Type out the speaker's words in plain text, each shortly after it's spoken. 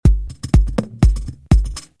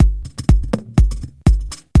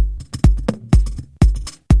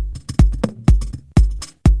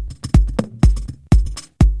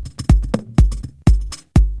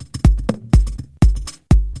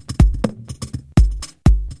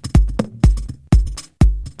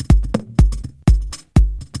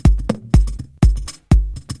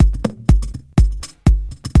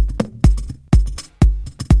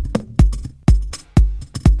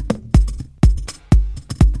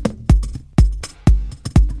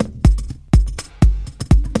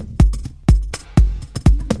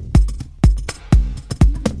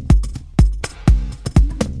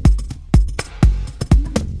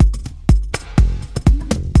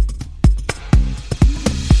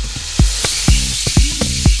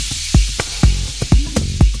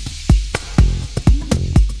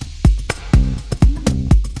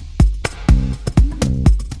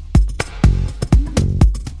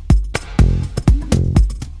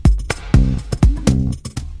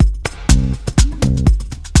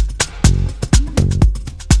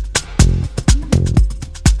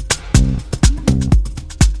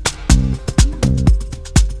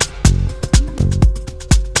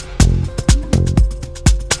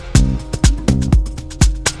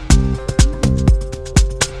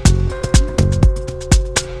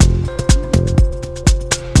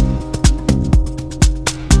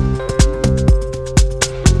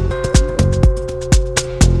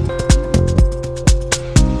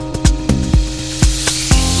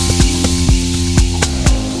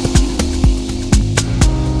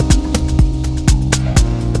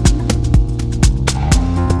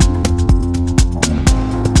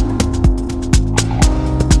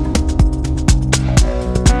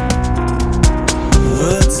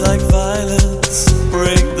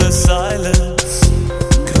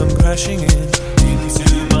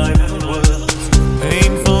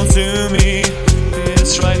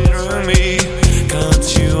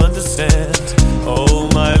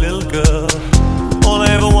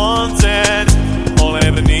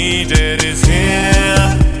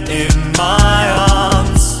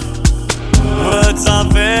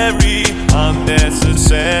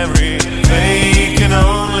unnecessary. They can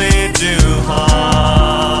only do harm.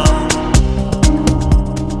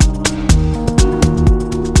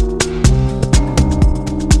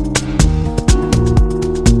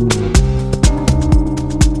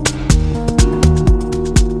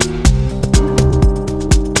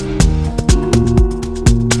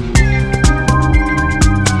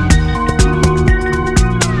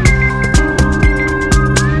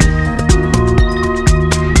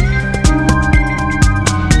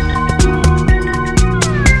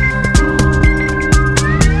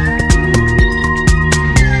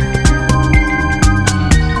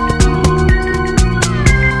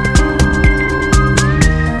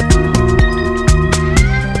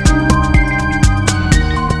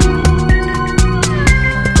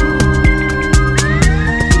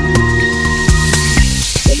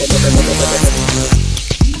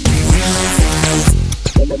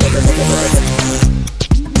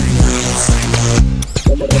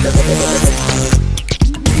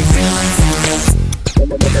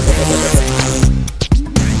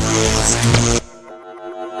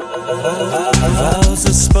 Vows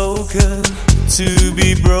are spoken to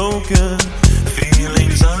be broken.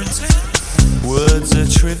 Feelings are intense. Words are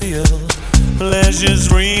trivial.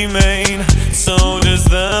 Pleasures remain. So does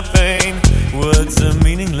the pain. Words are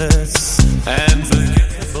meaningless and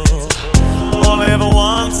forgettable. All I ever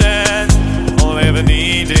wanted, all I ever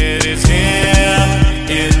needed is here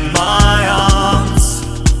in my arms.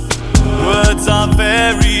 Words are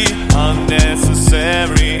very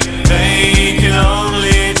unnecessary. They can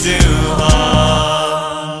only do harm.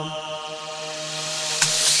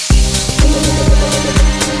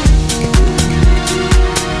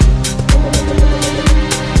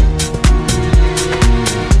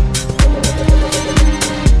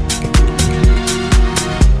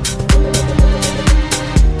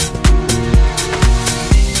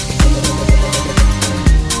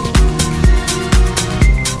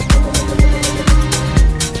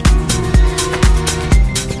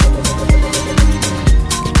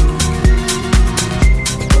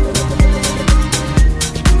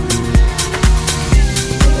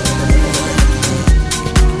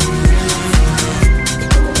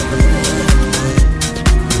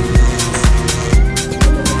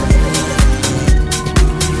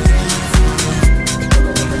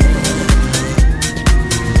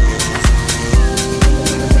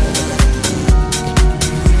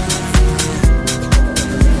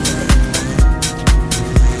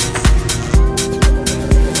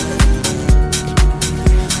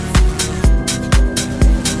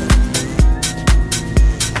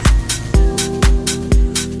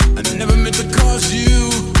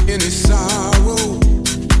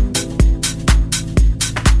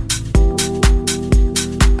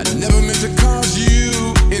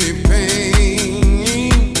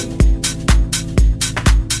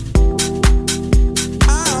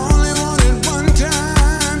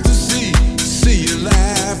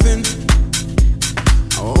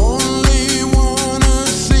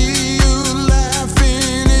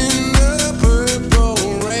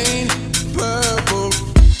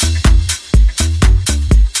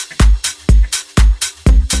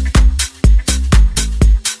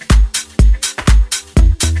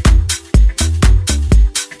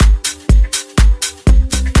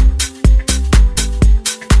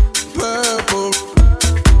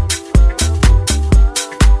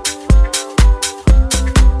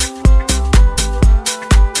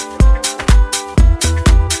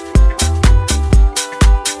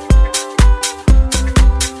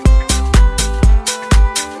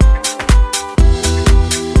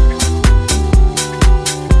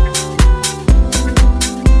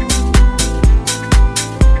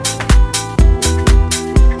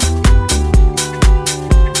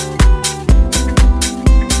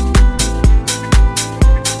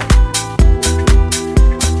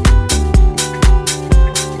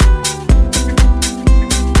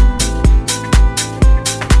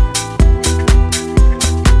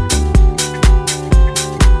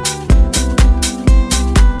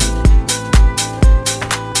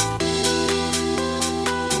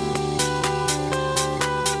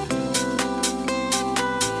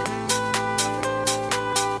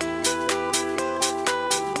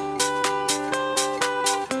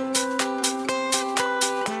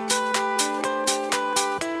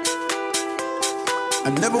 I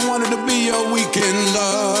never wanted to be your weekend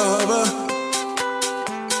lover.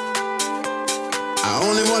 I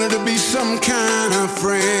only wanted to be some kind of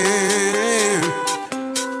friend.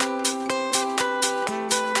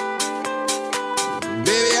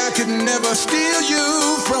 Baby, I could never steal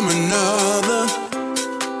you from another.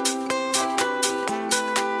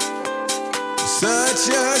 Such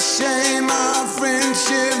a shame our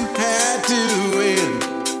friendship had to end.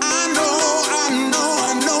 I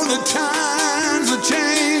know the times are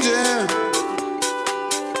changing,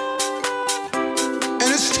 and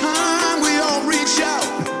it's time we all reach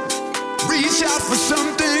out for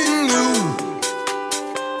something new.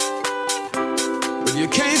 But you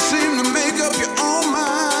can't seem to make up your own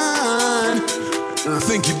mind, and I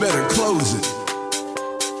think you better close it.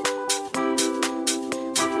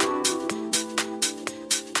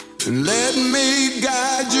 And let me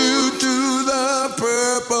guide you through the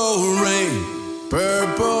purple rain,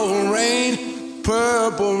 purple rain,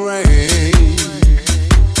 purple rain.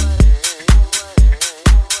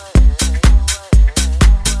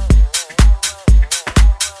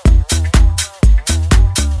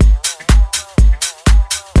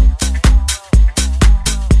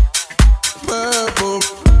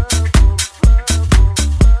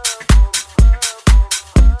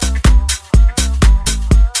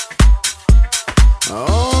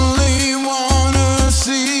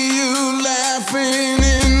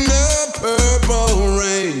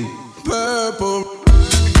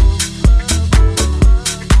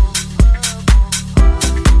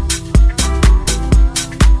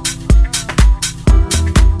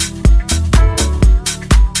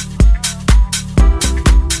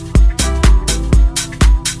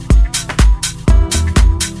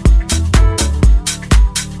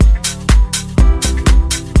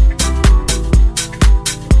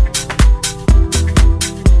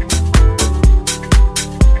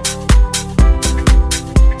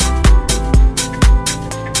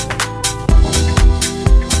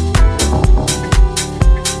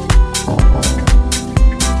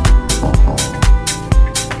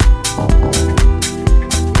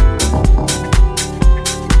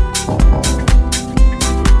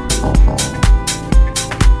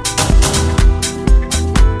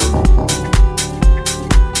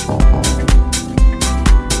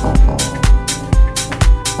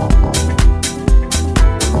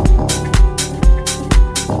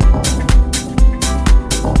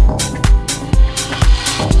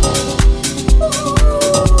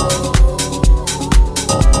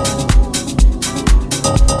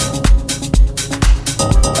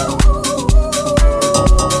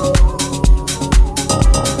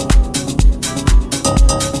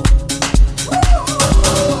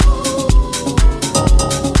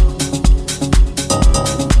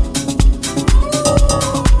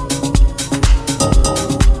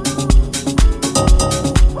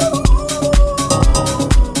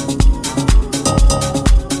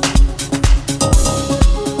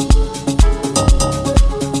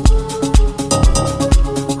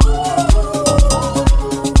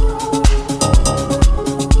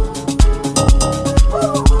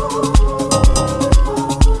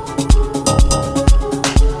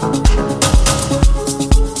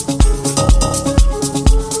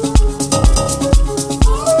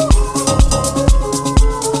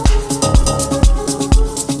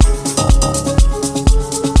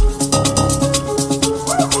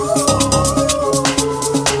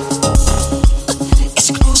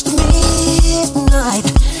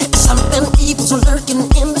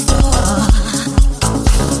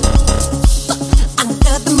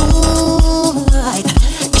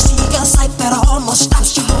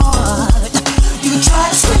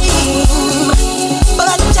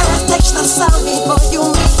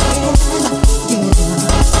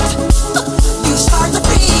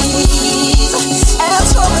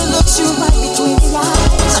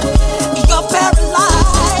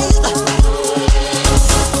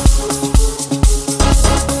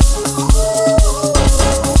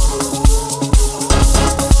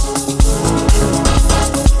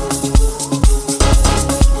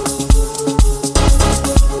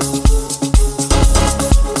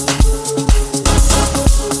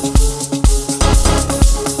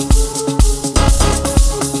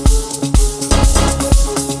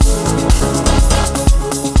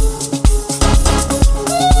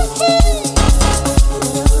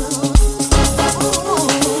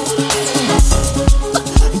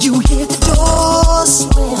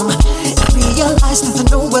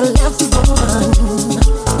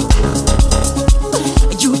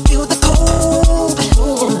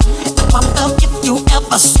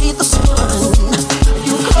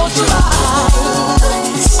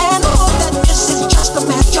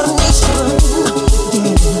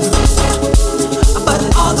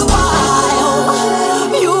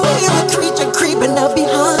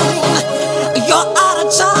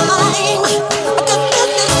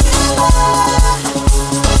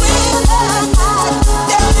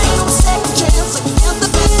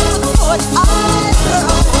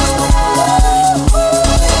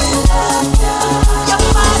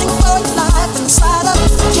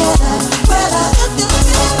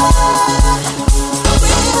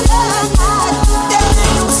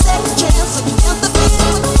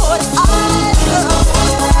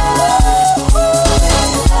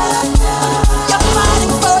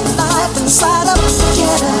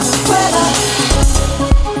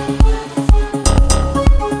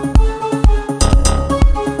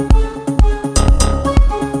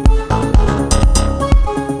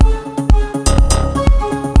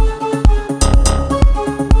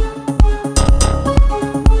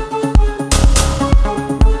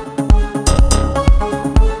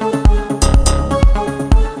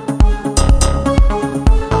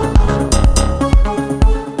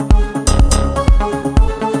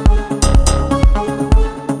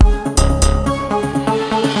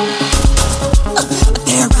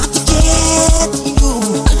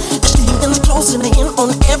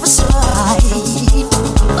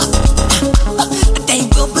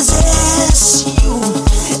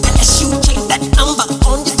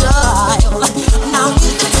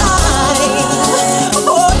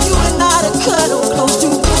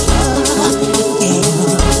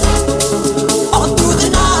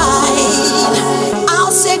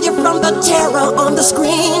 the terror on the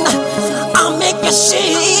screen. I'll make you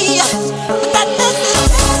see that this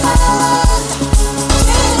is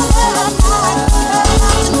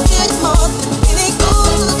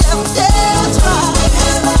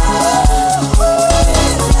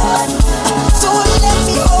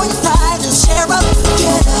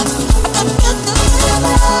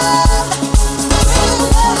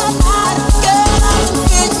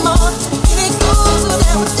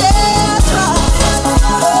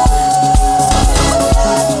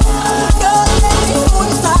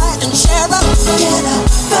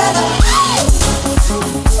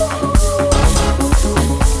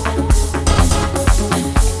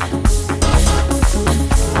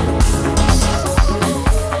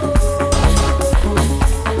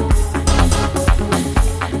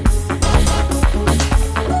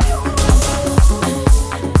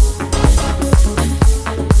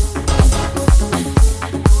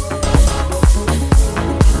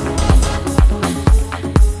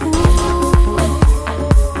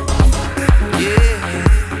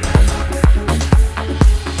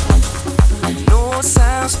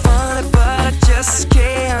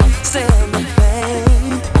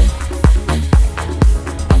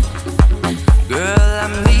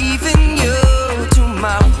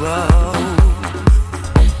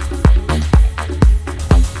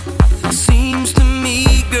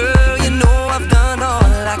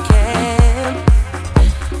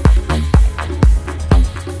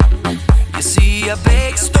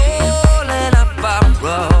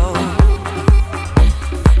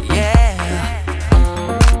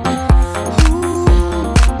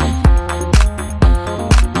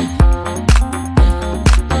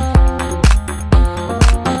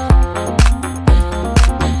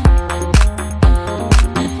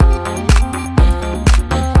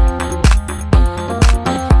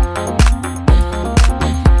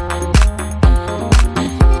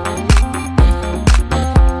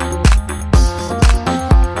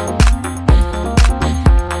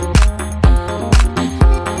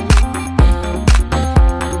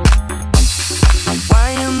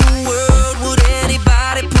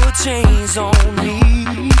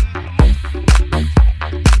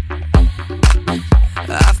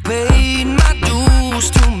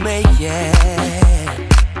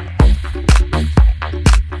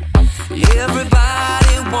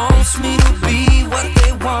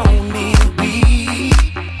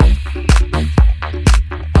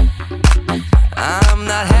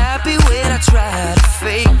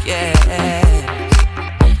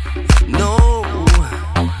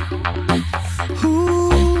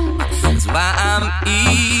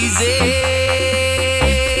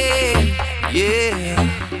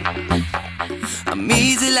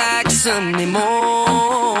Sunday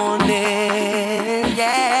morning,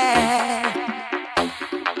 yeah.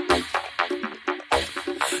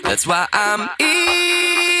 That's why I'm easy,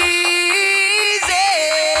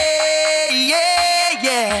 yeah,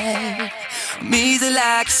 yeah. I'm easy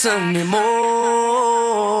like Sunday morning.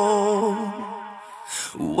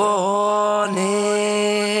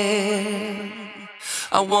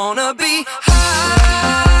 I wanna be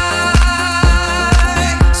high,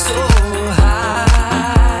 so high.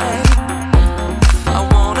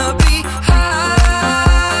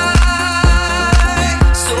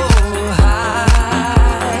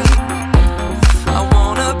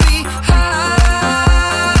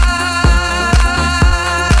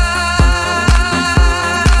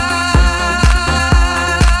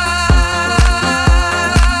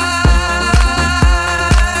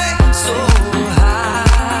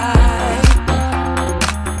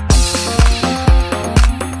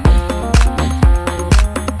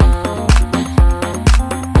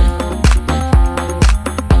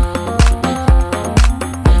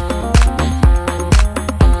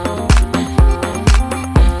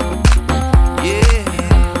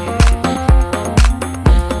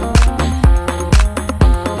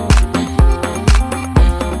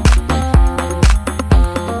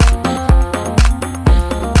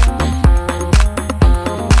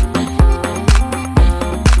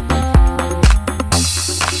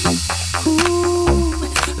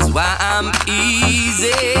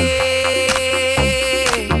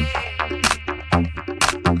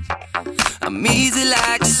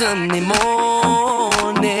 Sunday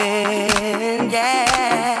morning,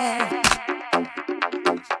 yeah.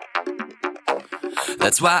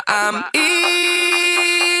 That's why I'm easy,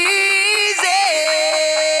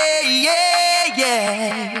 yeah,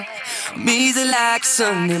 yeah. I'm easy like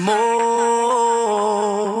Sunday morning.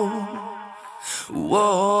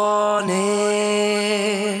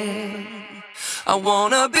 I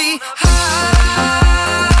wanna be high,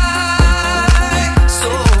 so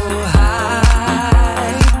high.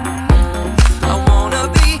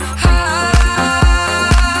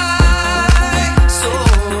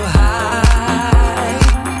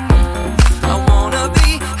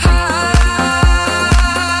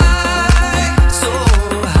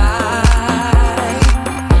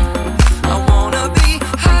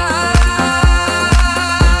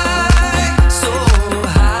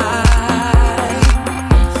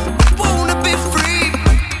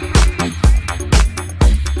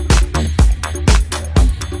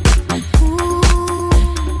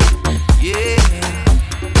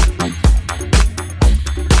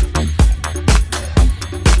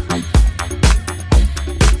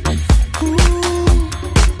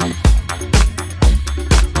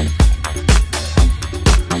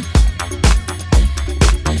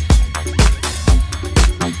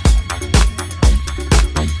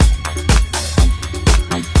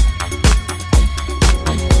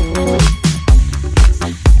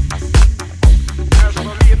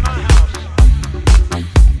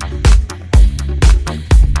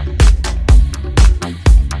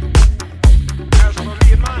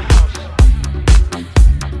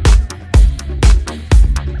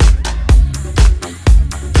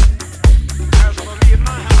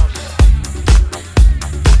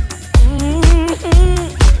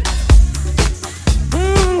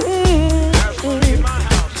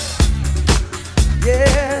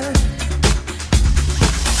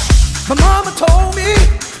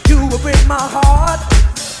 my heart.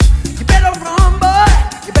 You better run, boy,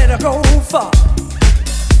 you better go far.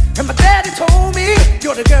 And my daddy told me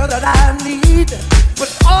you're the girl that I need, but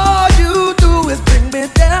all you do is bring me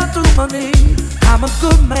down to my knees. I'm a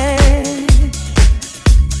good man,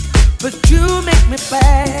 but you make me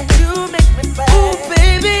bad. You make me bad. Ooh,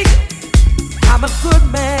 baby, I'm a good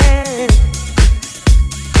man,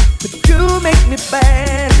 but you make me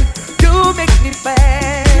bad. You make me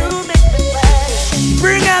bad. You make me bad.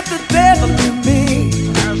 Bring out the devil in me.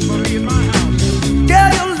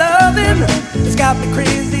 Girl, your loving has got me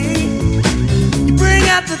crazy. You bring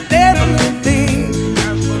out the devil in me.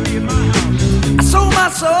 I sold my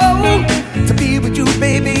soul to be with you,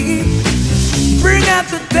 baby. Bring out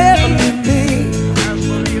the devil in me.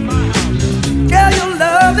 Girl, your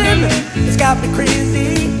loving has got me crazy.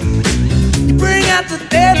 You bring out the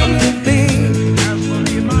devil in me.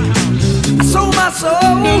 I sold my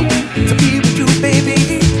soul to be with you,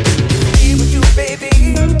 baby. Be with you, baby.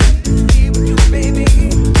 Be with you, baby.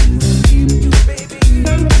 Be with you, baby.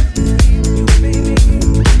 Be with you, baby.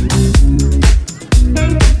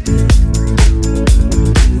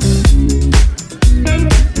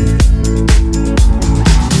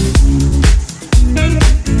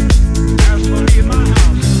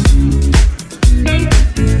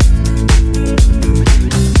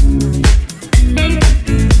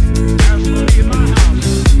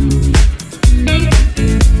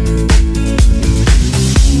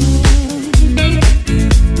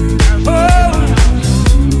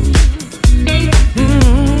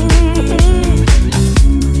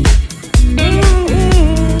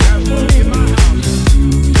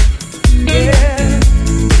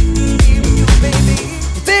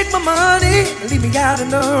 In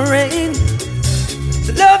the rain,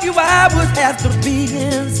 to love you I would have to be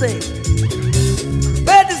insane,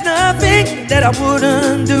 but there's nothing that I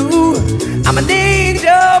wouldn't do. I'm an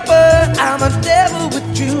angel, but I'm a devil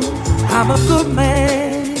with you. I'm a good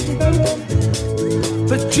man,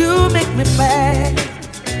 but you make me bad.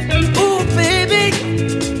 Ooh, baby,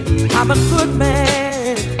 I'm a good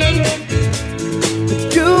man,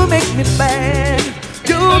 but you make me bad.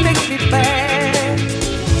 You make me bad.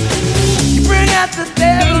 Bring out the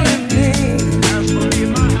devil in me.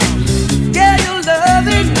 Yeah, your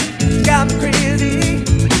loving got me crazy.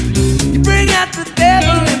 You bring out the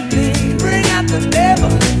devil in me. Bring out the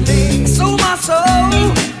devil in me. I sold my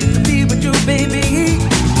soul to be with you, baby.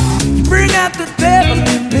 You bring out the devil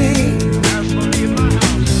in me.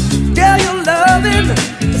 Yeah, your loving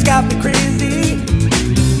has got me crazy.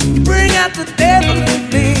 You bring out the devil in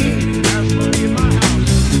me.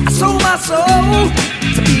 I sold my soul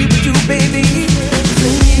to be with you, baby.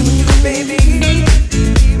 Be with you, baby.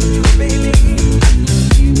 Be with you, baby.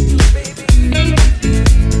 Be with you, baby. Be with you,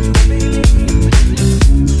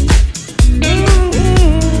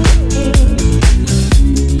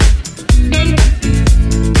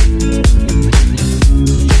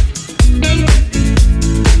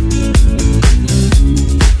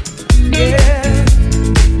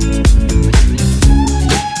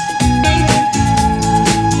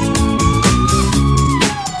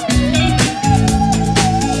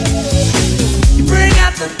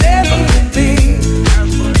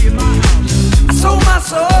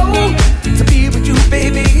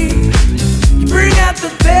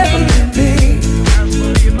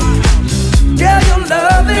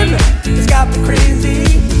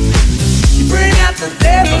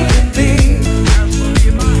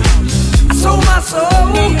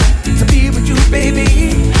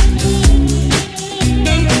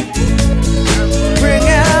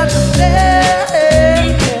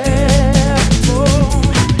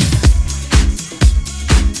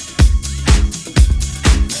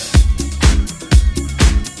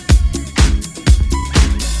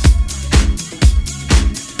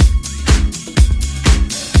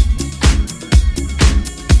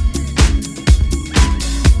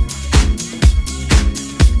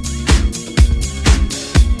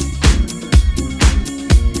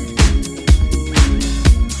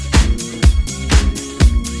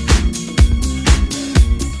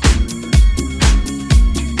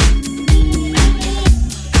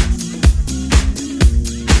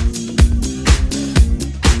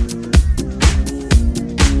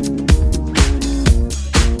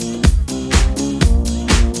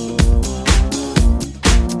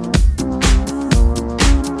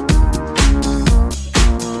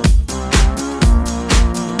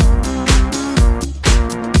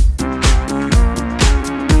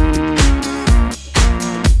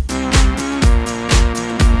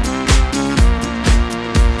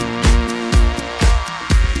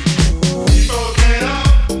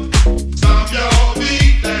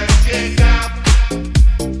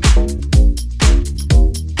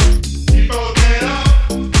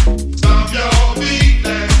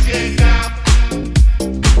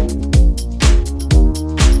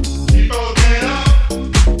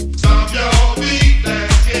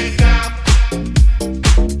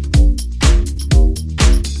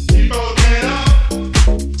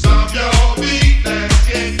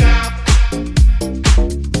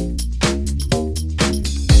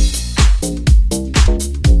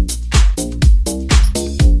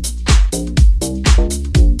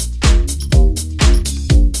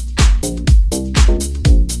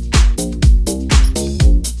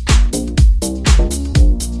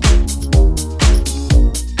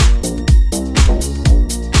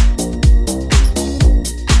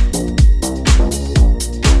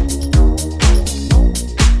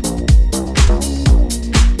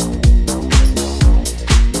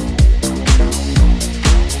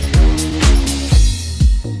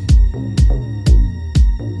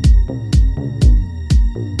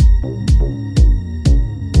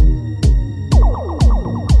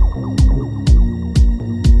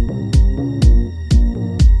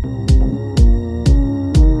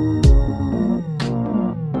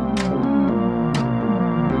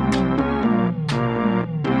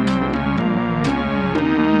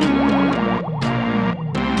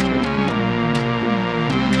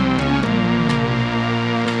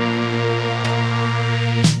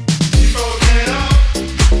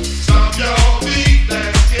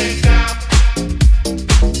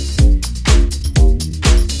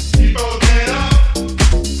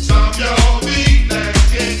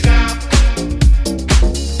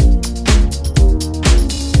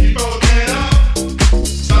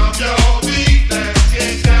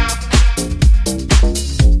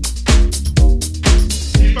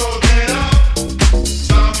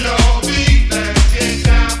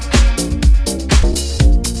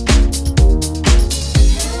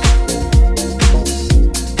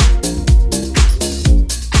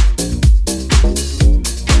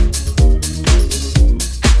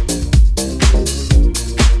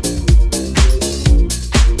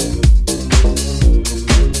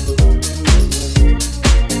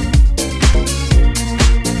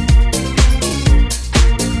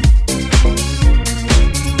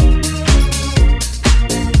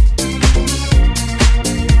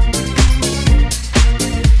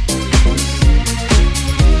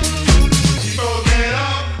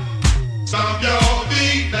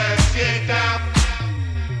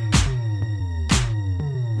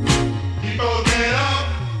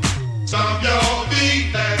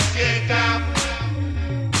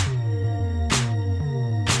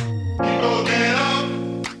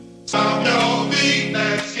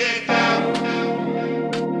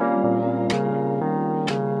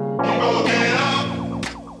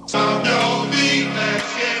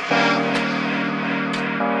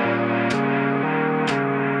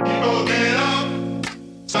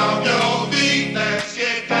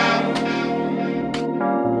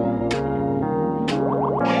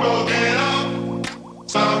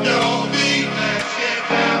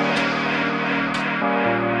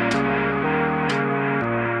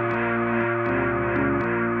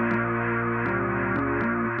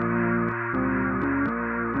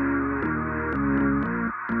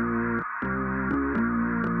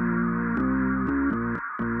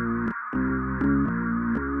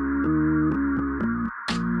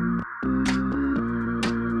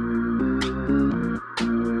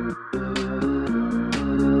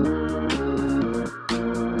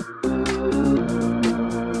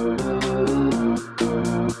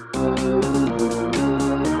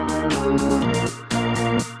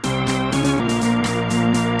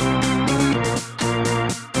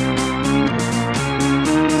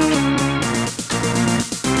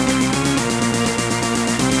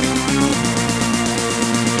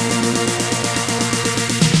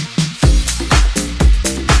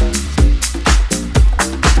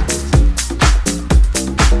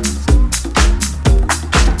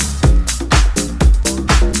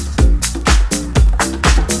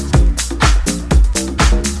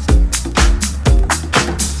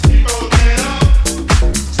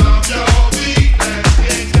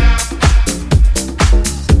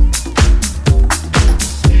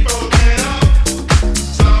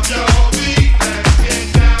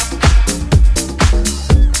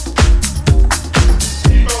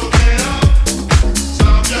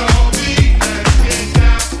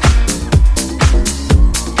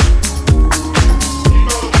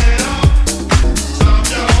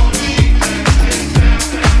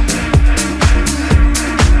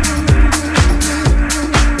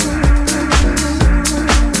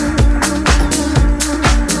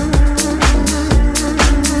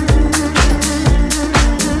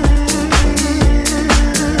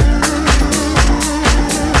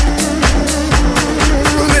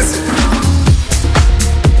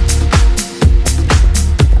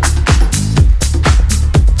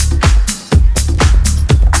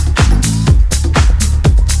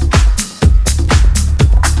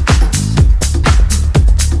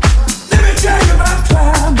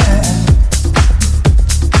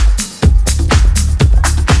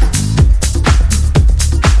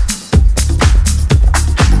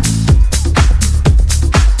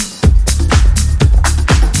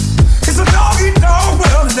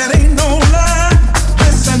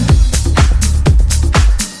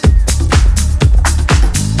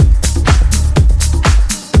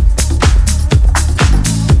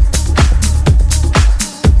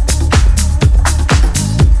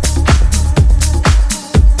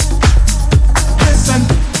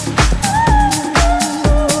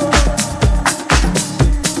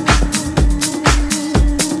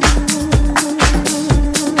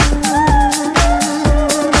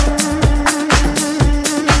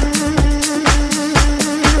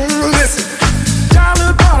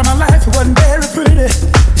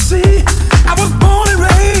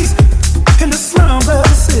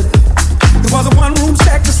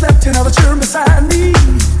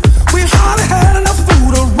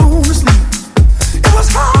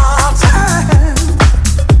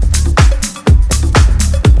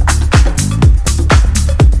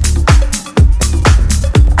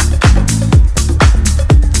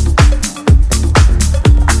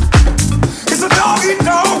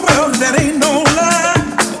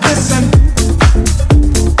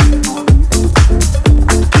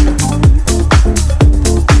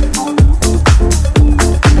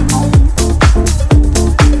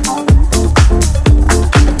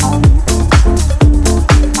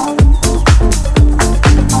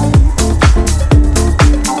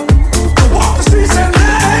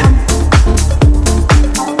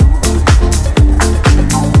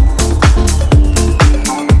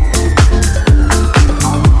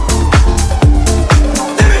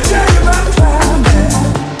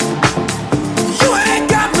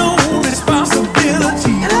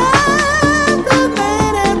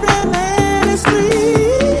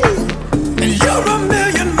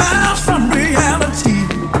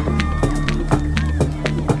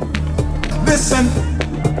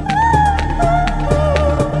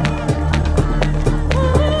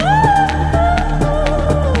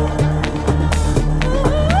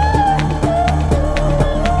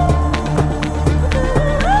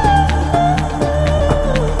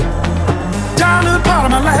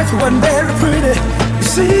 pretty. You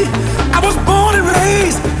see, I was born and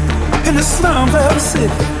raised in the slums of the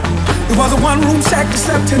city. It was a one-room shack that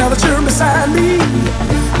slept 10 other children beside me.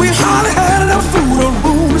 We hardly had enough food or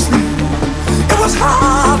room to sleep. It was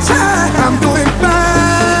hard time. I'm doing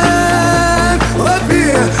fine up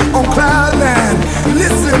here on cloud nine.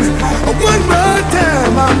 Listen, one more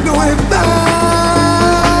time. I'm doing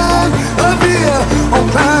fine up here on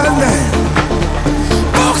cloud nine.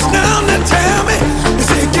 Folks down there tell me, they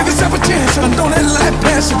say give yourself a chance, son, don't let life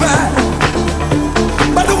pass you by.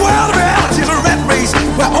 But the world of reality is a rat race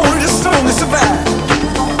where only the strongest survive.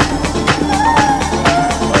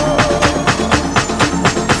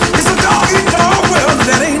 It's a dog-eat-dog world,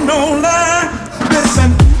 that ain't no lie. Listen.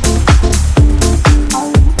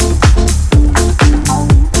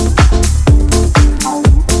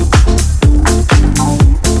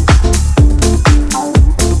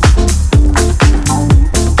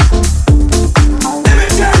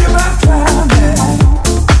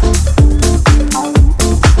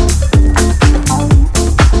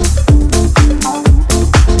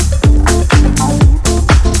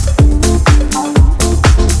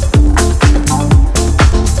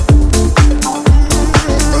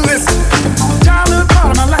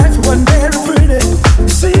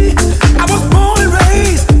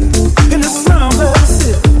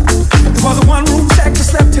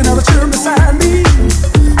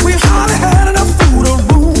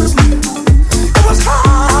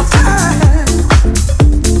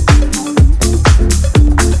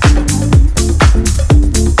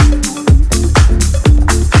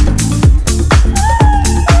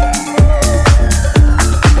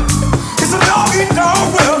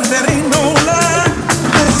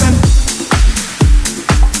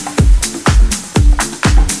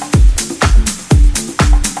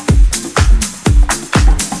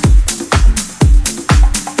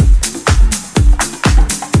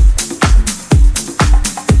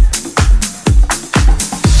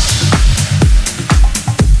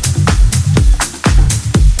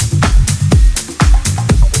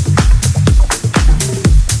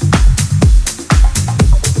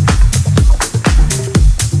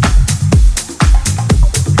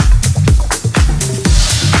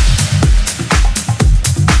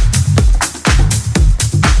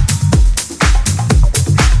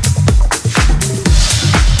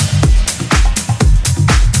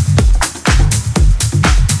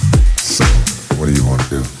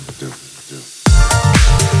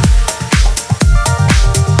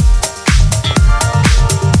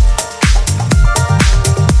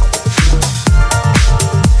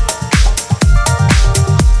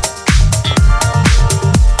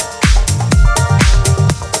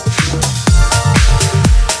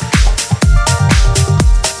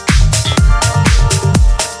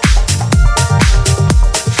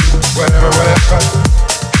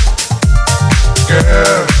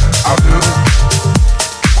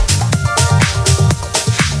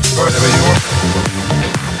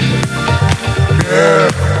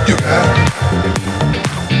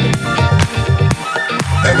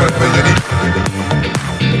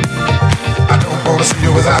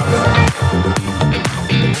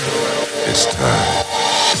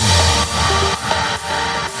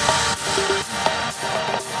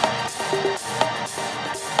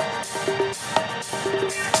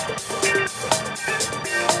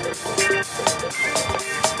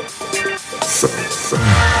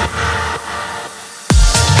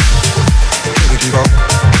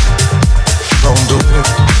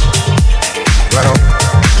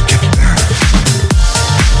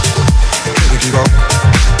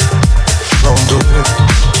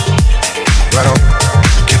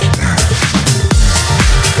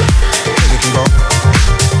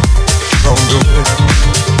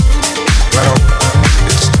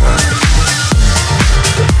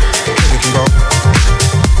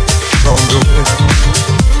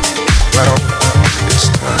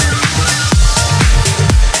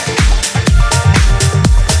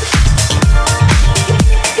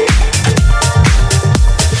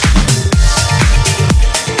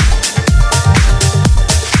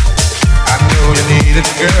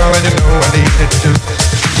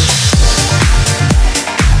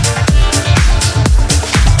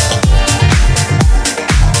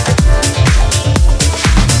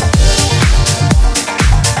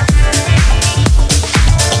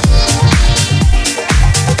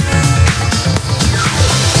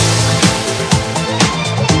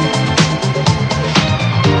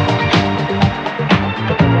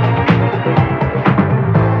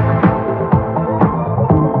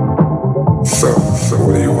 So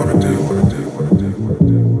what do you want to do?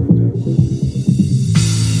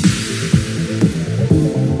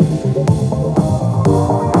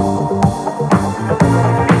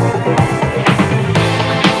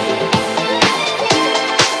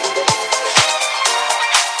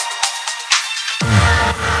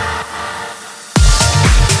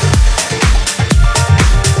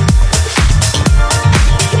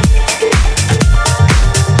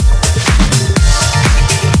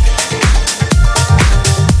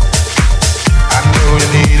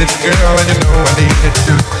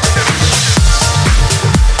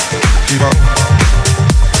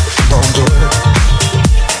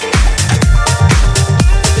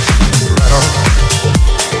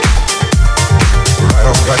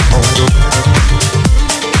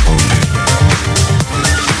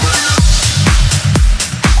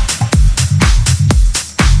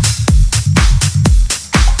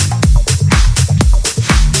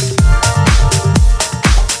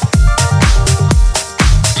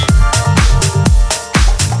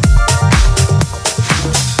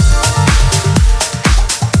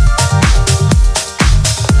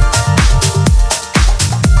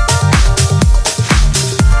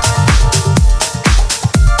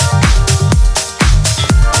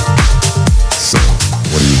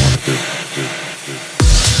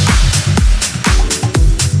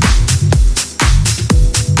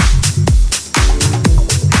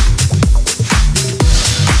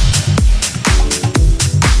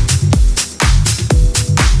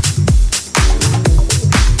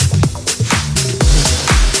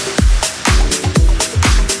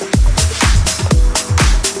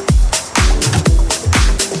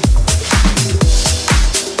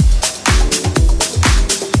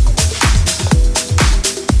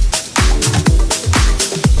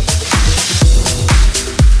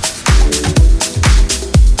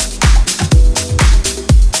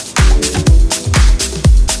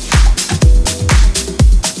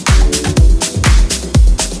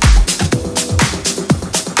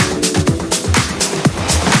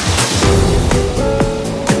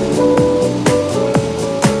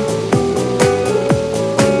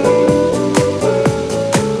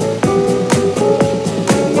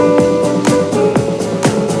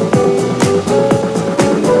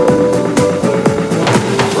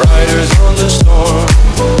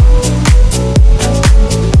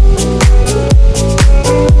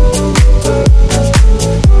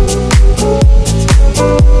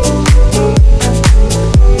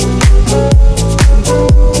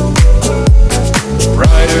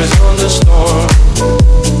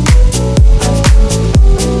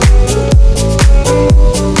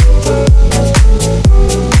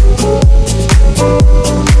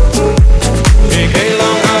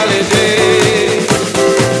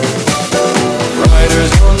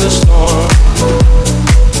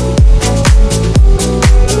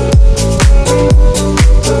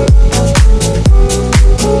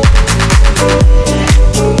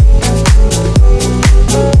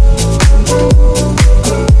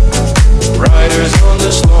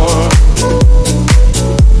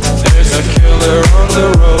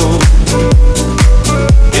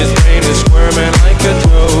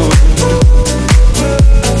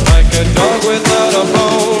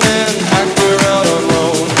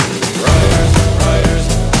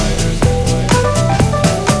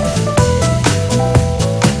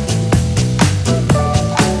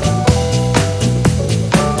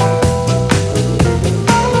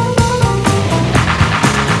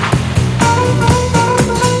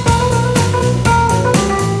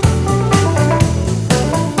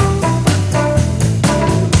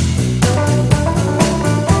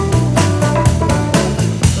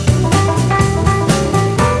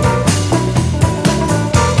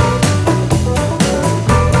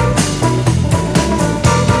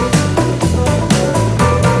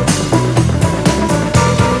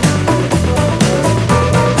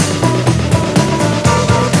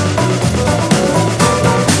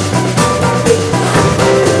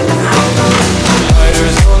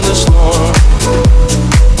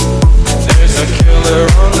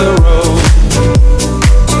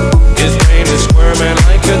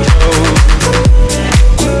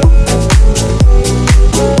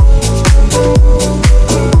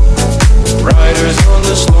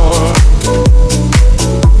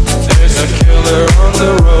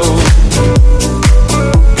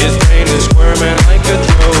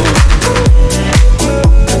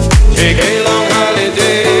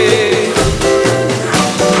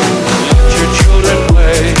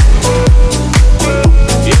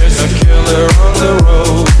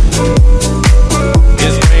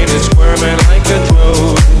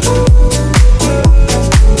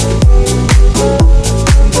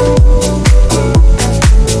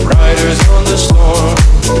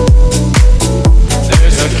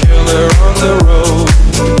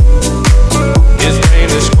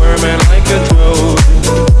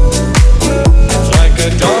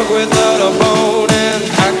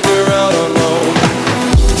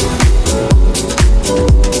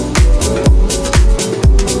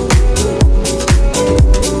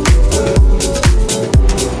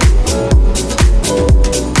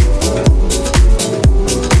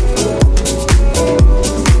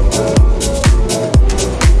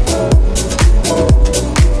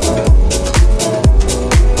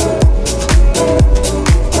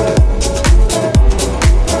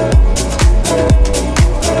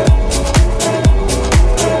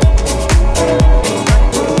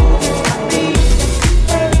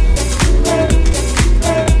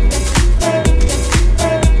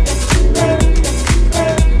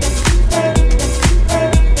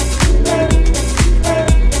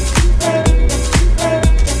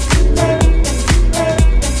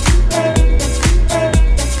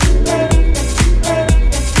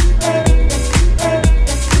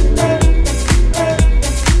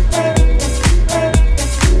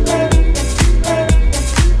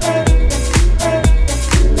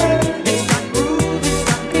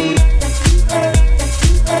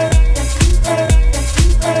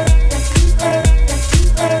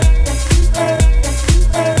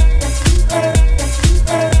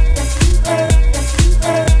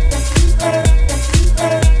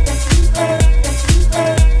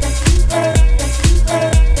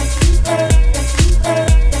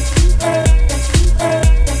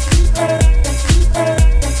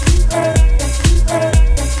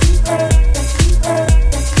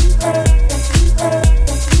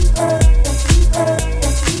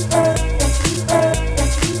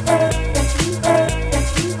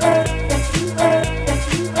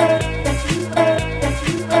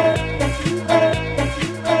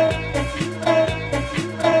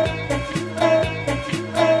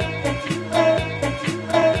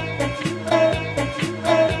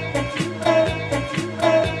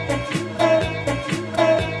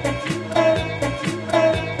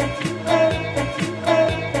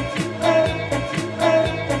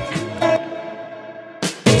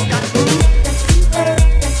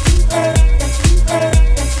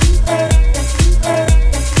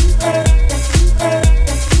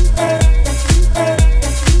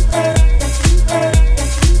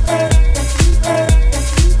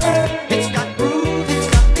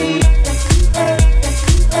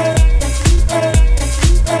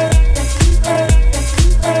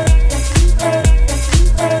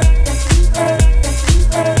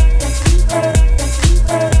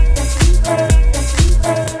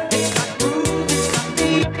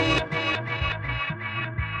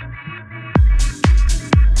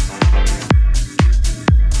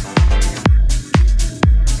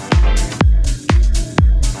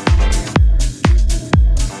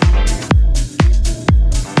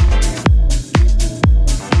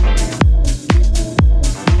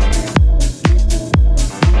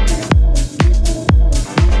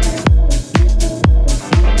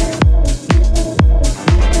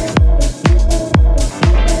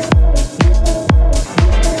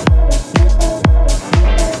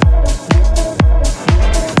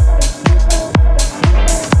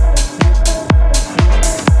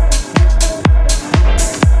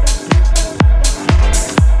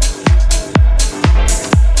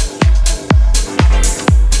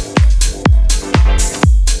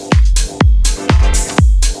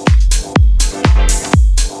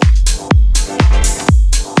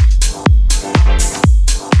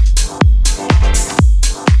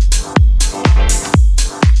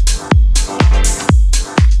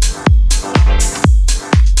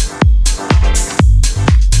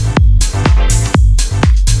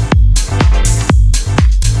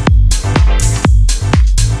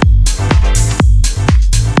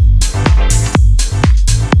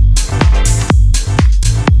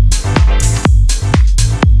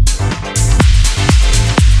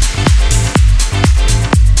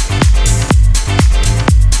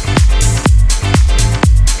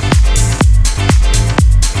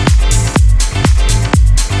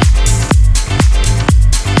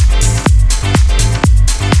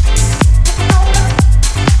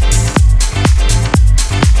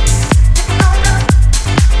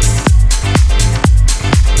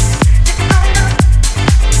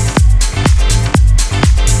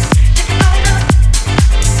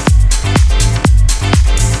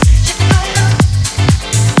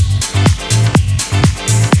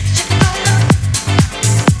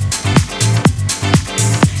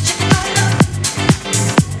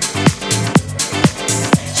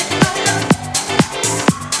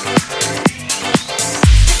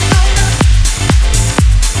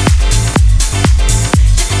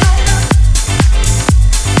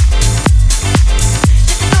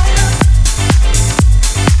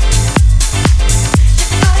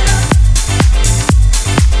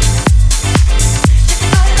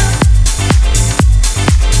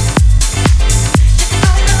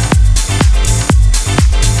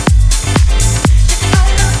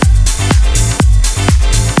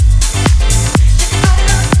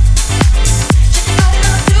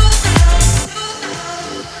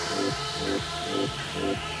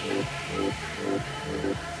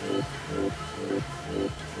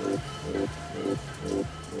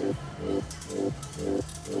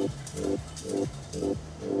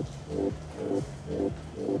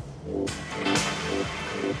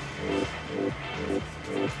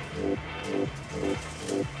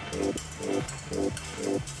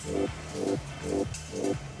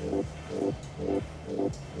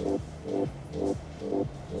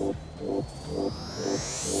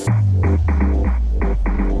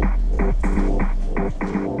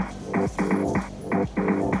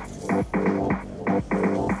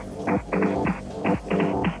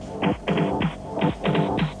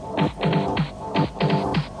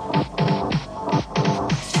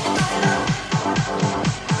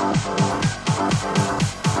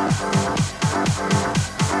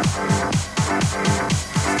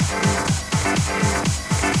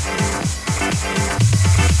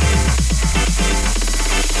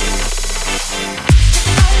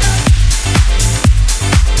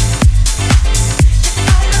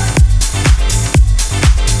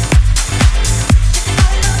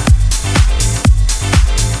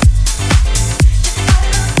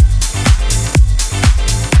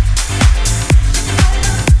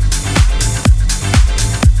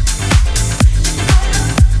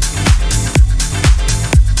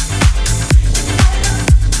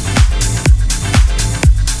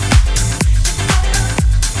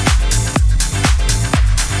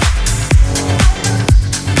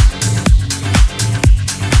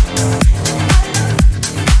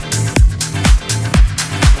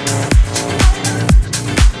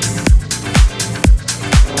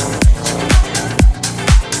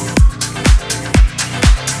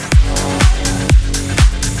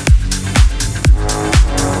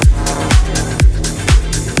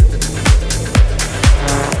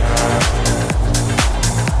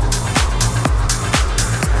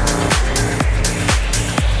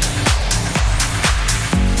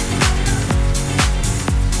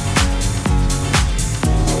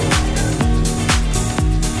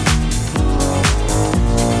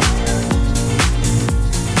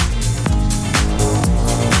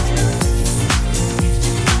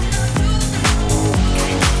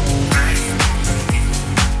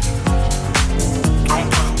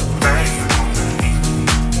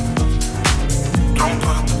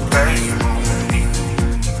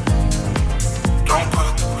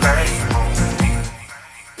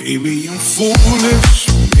 Maybe I'm foolish,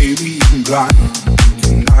 maybe I'm blind,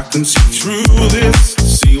 and I can see through this,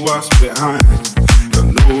 see what's behind. Got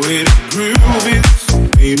no way to prove it,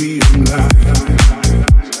 maybe I'm lying.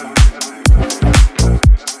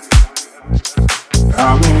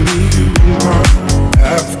 I'm only human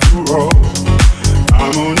after all.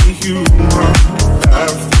 I'm only human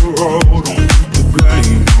after all. Don't put the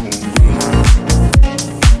blame on me.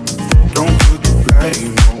 Don't put the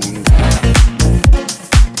blame on me.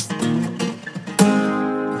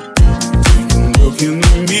 In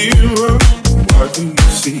the mirror, what do you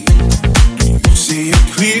see? Do you see it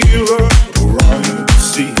clearer, or are you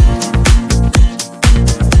deceived?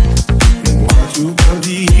 And what you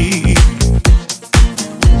believe?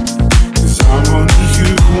 'Cause I'm only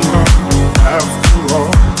human after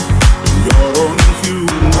all. You're only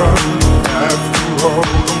human after all.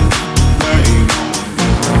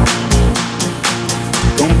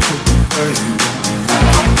 Don't put the blame on me.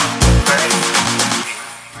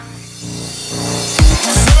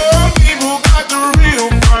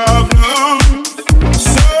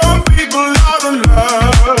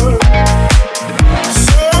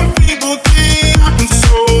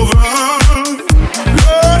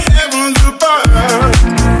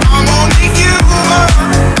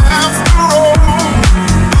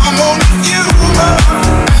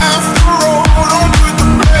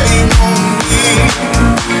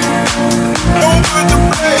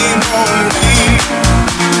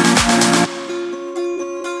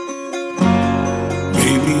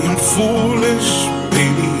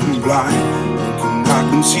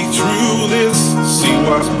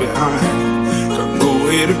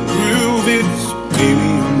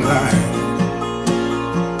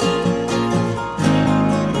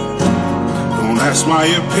 My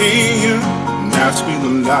opinion, and ask me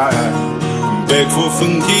to lie, and beg for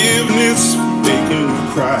forgiveness for making you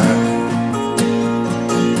cry,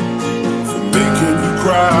 for making you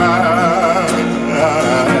cry.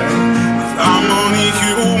 I'm only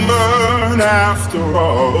human after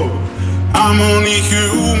all. I'm only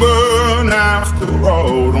human after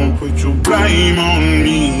all. Don't put your blame on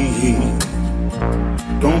me.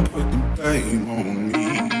 Don't put the blame on me.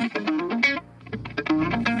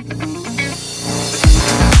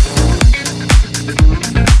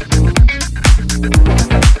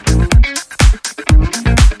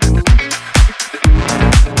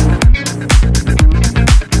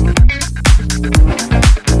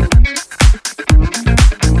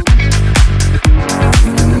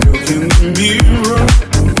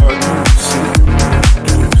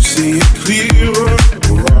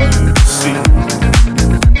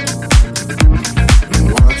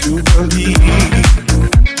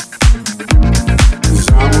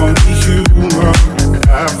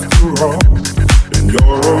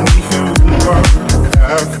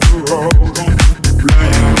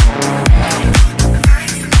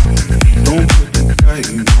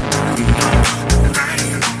 Play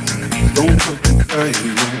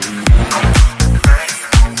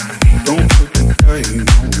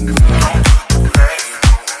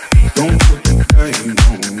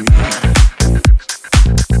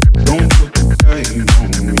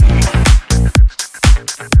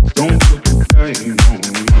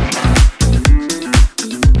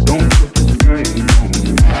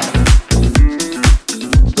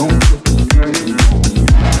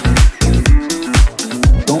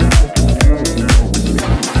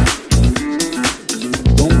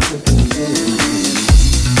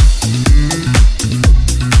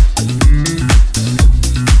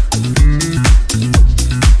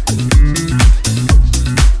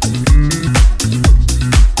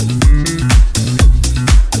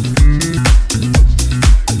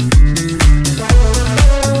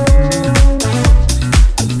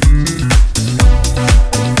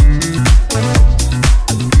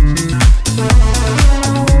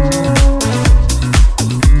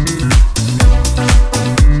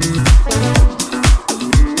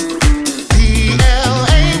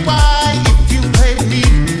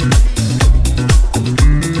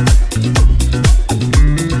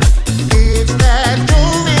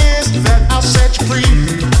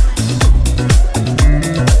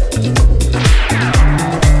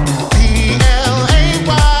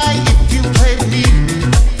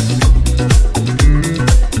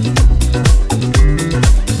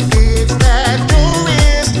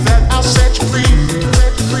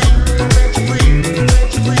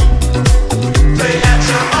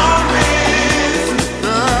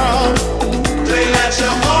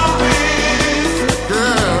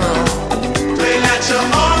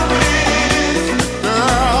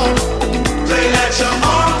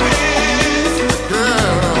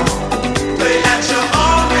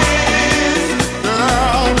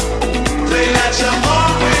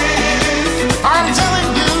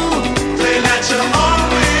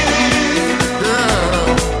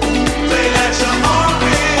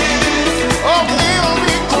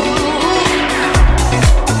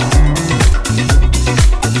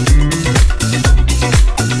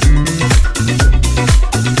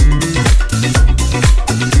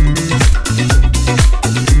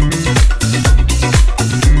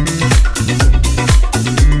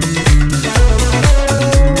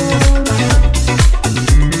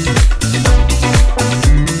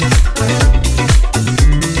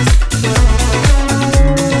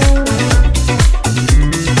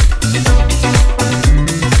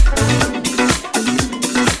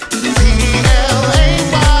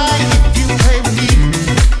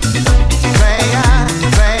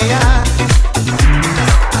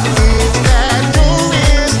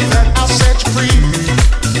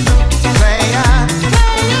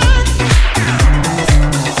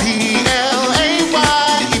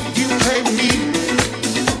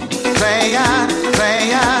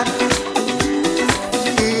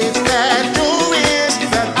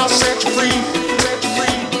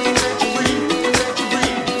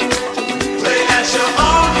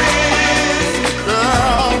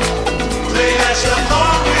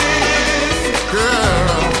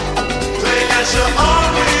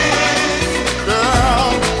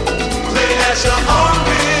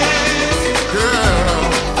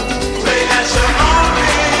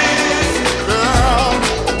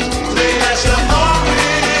at your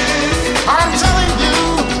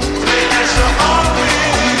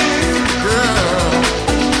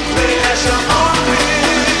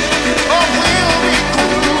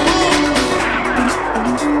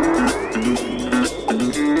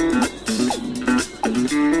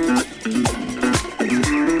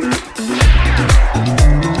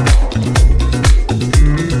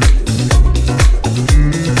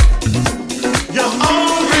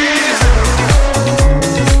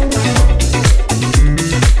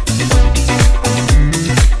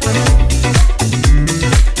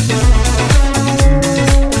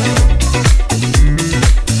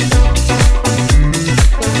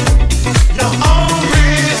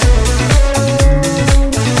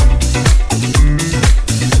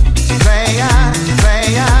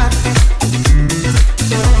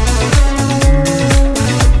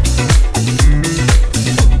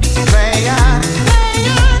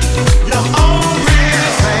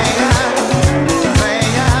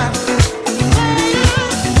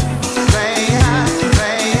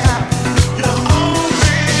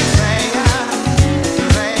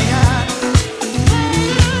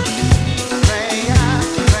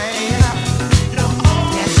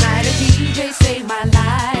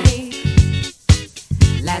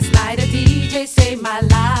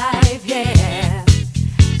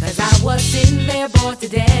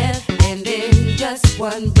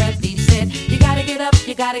get up,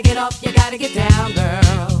 you gotta get off, you gotta get down,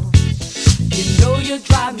 girl. You know you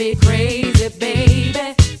drive me crazy,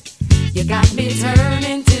 baby. You got me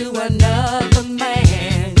turning to another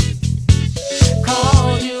man.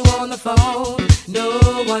 Call you on the phone, no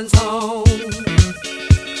one's home.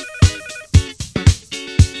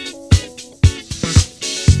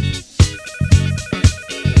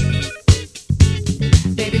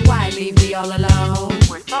 Baby, why leave me all alone?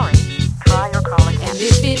 We're sorry. Try your call again. And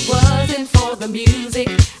if it wasn't for the music,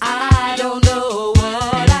 I don't know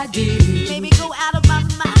what I'd do. Baby, go out of my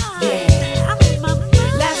mind. Yeah. Out of my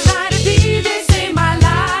mind. Last night a DJ saved my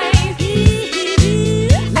life.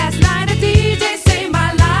 Last night a DJ saved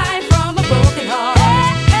my life from a broken heart.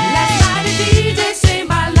 Last night a DJ saved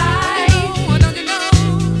my life.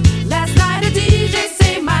 Last night a DJ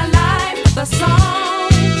saved my life with a song.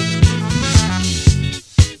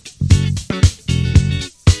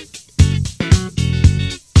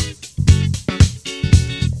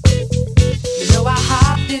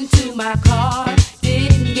 Into my car,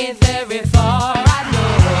 didn't get very far, I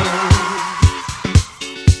know.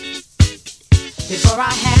 Before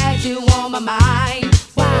I had you on my mind,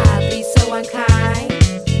 why be so unkind?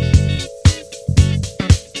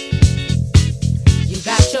 You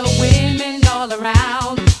got your women all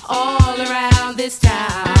around this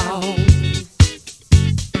town.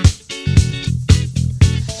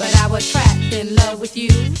 But I was trapped in love with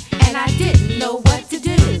you, and I didn't know what to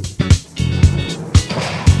do.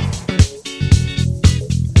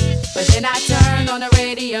 But then I turned on the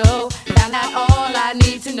radio, found out all I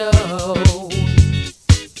need to know.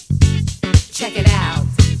 Check it out.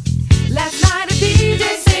 Last night a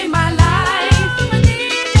DJ saved my life.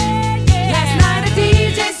 Last night a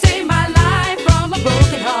DJ saved my life from a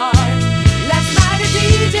broken heart. Last night a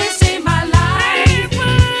DJ saved my life.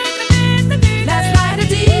 Last night a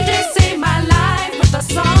DJ saved my life with a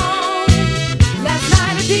song. Last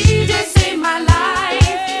night a DJ saved my life.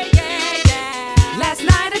 Last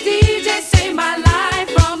night a DJ saved my life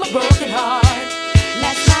from a broken heart.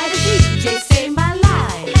 Last night a DJ saved my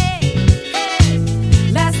life.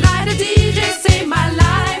 Last night a DJ saved my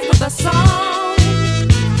life with a song.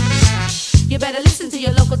 You better listen to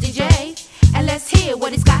your local DJ and let's hear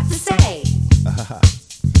what he's got to say.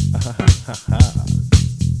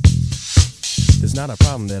 There's not a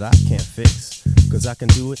problem that I can't fix, 'cause I can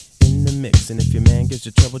do it in the mix. And if your man gives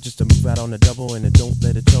you trouble, just to move out on the double and don't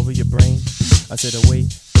let it trouble your brain. I said away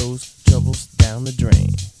those troubles down the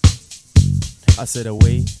drain. I said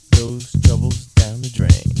away those troubles down the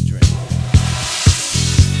drain.